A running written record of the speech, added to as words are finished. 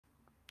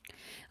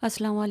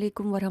अस्सलाम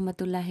वालेकुम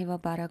वरहमतुल्लाहि व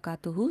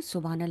बारकातुहू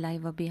सुब्हानल्लाहि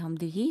व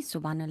बिहम्दिही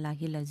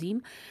सुब्हानल्लाहिल अज़ीम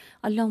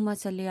अल्लाहुम्मा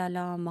सल्लि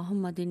अला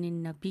मुहम्मदिन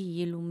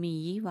नबिय्यिल उम्मी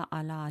व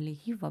अला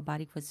आलिहि व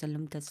बारिक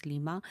वसल्लम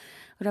तस्लीमा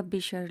रब्बि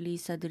शरली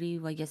सदरी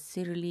व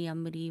यस्सिरली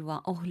अमरी व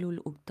अहलुल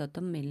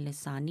उक़्दतम मिन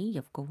लिसानी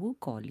यफ़क़हू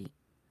क़ौली.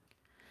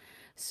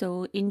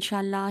 So,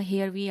 inshallah,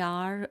 here we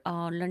are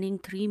learning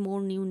three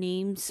more new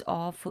names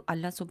of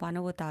Allah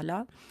subhanahu wa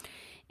ta'ala.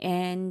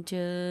 And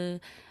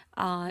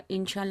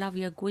inshallah,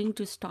 we are going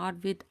to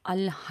start with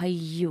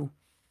Al-Hayy.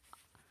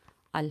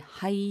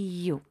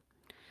 Al-Hayy.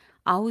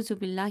 A'udhu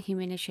billahi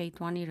minash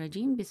shaitani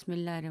rajim.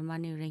 Bismillahir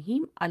rahmanir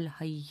rahim.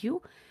 Al-Hayy,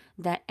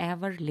 the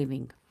ever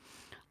living.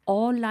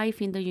 All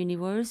life in the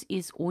universe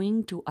is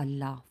owing to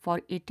Allah,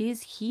 for it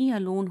is He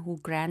alone who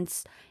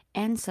grants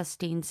and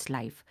sustains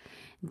life.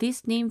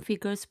 This name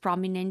figures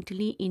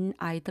prominently in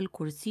Ayat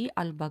al-Kursi,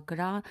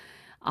 Al-Baqarah,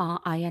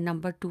 ayah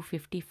number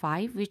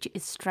 255, which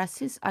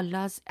stresses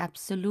Allah's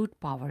absolute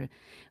power.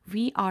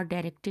 We are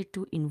directed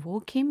to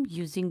invoke Him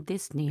using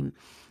this name.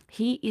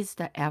 He is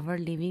the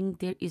ever-living.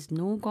 There is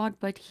no God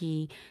but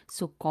He.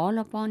 So call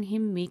upon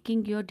Him,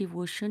 making your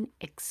devotion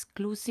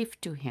exclusive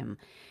to Him.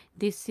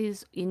 This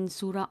is in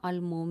Surah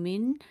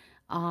Al-Mu'min,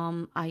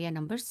 ayah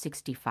number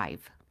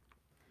 65.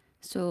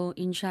 So,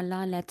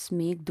 inshallah, let's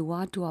make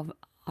dua to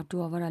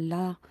our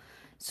Allah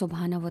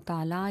subhanahu wa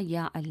ta'ala.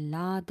 Ya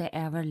Allah, the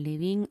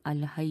ever-living,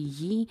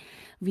 Al-Hayy.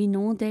 We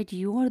know that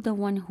you are the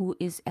one who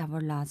is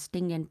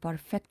everlasting and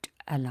perfect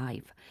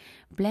alive.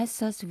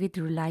 Bless us with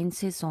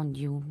reliances on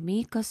you.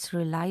 Make us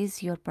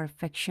realize your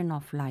perfection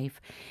of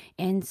life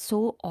and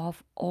so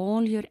of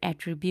all your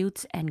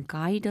attributes and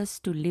guide us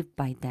to live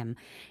by them.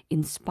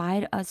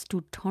 Inspire us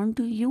to turn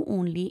to you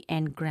only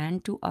and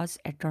grant to us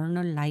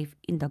eternal life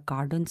in the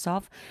gardens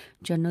of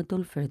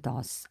Jannatul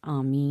Firdaus.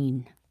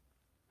 Ameen.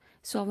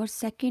 So our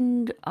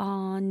second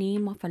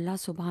name of Allah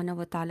subhanahu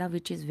wa ta'ala,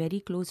 which is very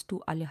close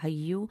to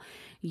Al-Hayy,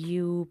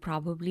 you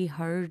probably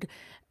heard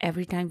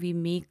every time we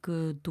make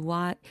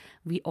dua,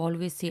 we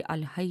always say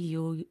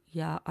Al-Hayy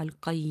ya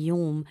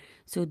Al-Qayyum.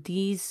 So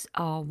these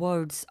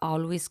words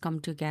always come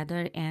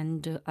together,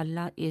 and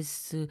Allah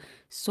is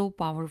so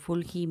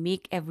powerful. He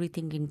make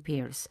everything in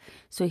pairs.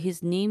 So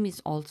His name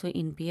is also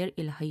in pair,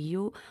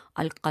 Al-Hayy,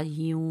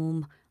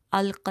 Al-Qayyum,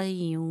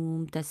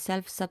 Al-Qayyum, the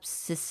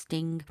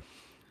self-subsisting.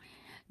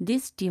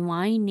 This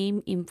divine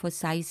name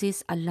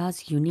emphasizes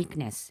Allah's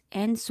uniqueness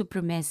and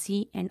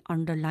supremacy and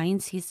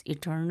underlines His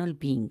eternal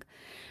being.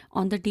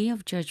 On the day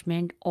of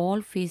judgment,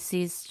 all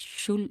faces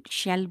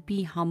shall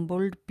be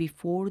humbled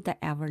before the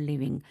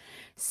ever-living,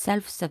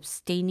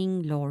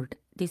 self-sustaining Lord.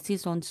 This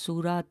is on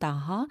Surah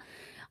Taha,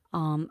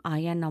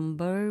 ayah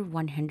number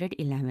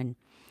 111.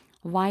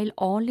 While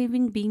all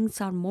living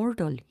beings are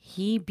mortal,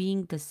 He,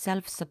 being the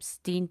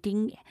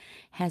self-sustaining,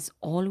 has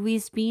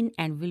always been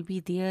and will be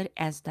there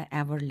as the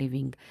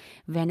ever-living.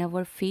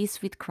 Whenever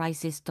faced with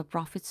crisis, the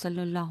Prophet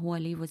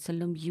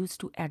ﷺ used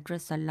to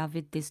address Allah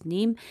with this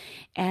name,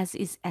 as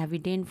is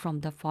evident from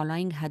the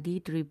following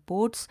hadith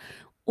reports.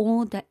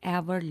 O the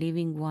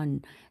ever-living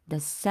one, the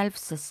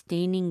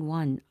self-sustaining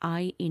one,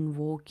 I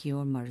invoke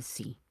your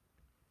mercy.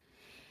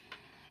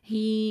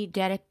 He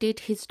directed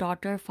his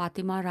daughter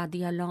Fatima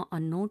radiallahu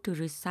anhu to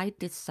recite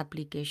this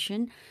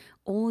supplication.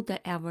 O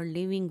the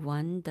ever-living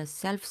one, the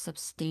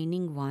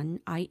self-sustaining one,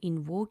 I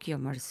invoke your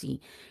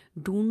mercy.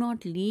 Do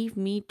not leave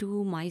me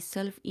to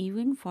myself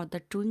even for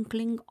the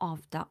twinkling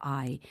of the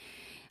eye.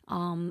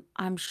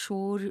 I'm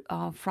sure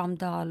from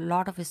the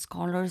lot of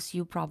scholars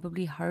you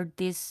probably heard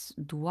this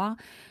dua.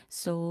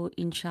 So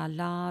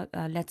inshallah,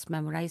 let's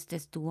memorize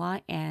this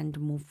dua and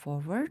move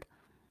forward.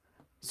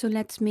 So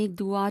let's make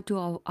dua to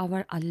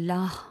our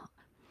Allah,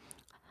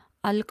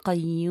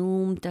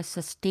 Al-Qayyum, the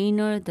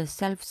sustainer, the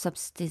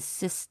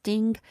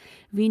self-subsisting.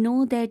 We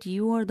know that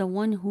you are the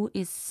one who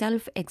is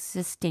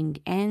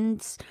self-existing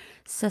and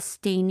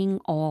sustaining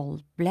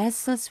all.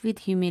 Bless us with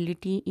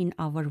humility in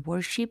our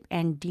worship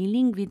and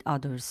dealing with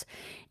others,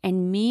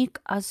 and make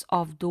us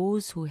of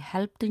those who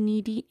help the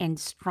needy and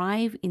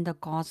strive in the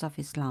cause of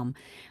Islam.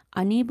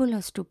 Enable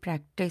us to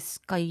practice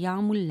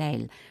Qiyamul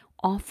Layl.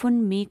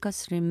 Often make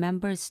us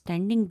remember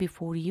standing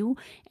before you,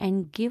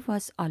 and give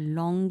us a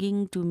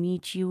longing to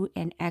meet you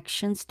and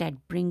actions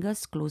that bring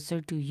us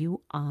closer to you.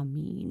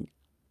 Ameen.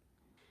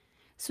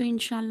 So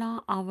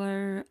inshallah,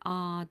 our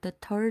the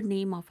third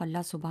name of Allah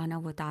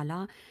subhanahu wa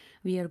ta'ala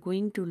we are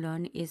going to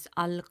learn is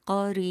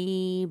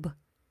Al-Qareeb.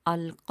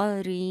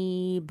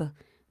 Al-Qareeb,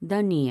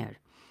 the near.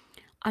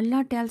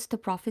 Allah tells the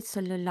Prophet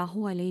sallallahu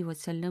alaihi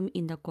wasallam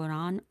in the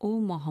Quran, O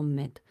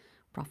Muhammad,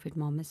 Prophet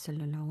Muhammad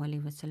sallallahu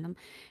alaihi wasallam,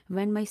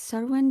 when my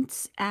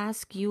servants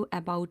ask you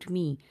about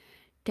me,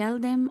 tell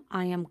them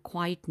I am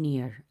quite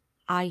near.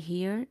 I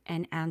hear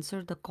and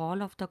answer the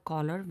call of the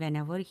caller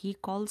whenever he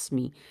calls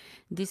me.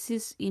 This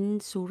is in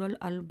Surah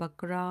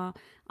Al-Baqarah,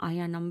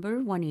 ayah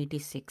number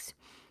 186.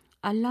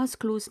 Allah's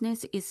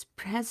closeness is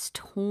pressed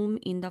home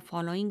in the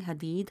following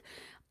hadith.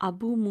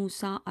 Abu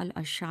Musa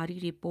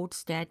al-Ashari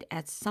reports that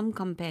as some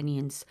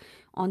companions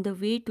on the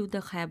way to the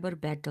Khaybar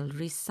battle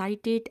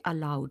recited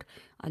aloud,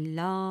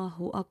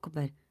 Allahu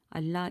Akbar,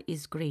 Allah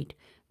is great.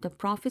 The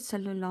Prophet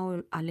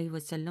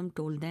ﷺ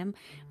told them,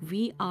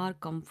 we are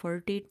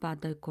comforted by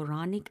the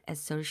Quranic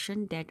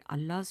assertion that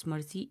Allah's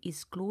mercy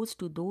is close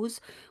to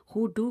those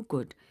who do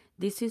good.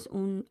 This is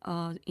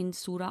in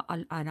Surah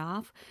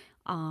Al-Araf,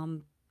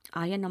 um,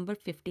 ayah number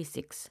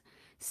 56.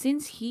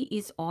 Since He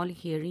is all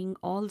hearing,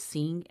 all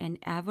seeing, and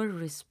ever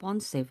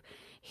responsive,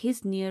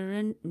 His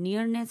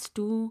nearness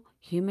to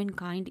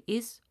humankind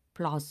is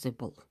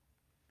plausible.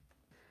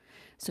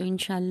 So,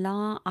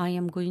 inshallah, I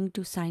am going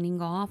to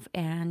signing off,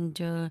 and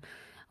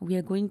we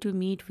are going to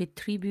meet with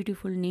three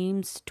beautiful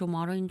names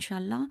tomorrow,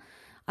 inshallah.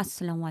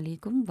 Assalamu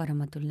alaikum wa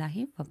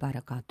rahmatullahi wa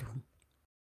barakatuh.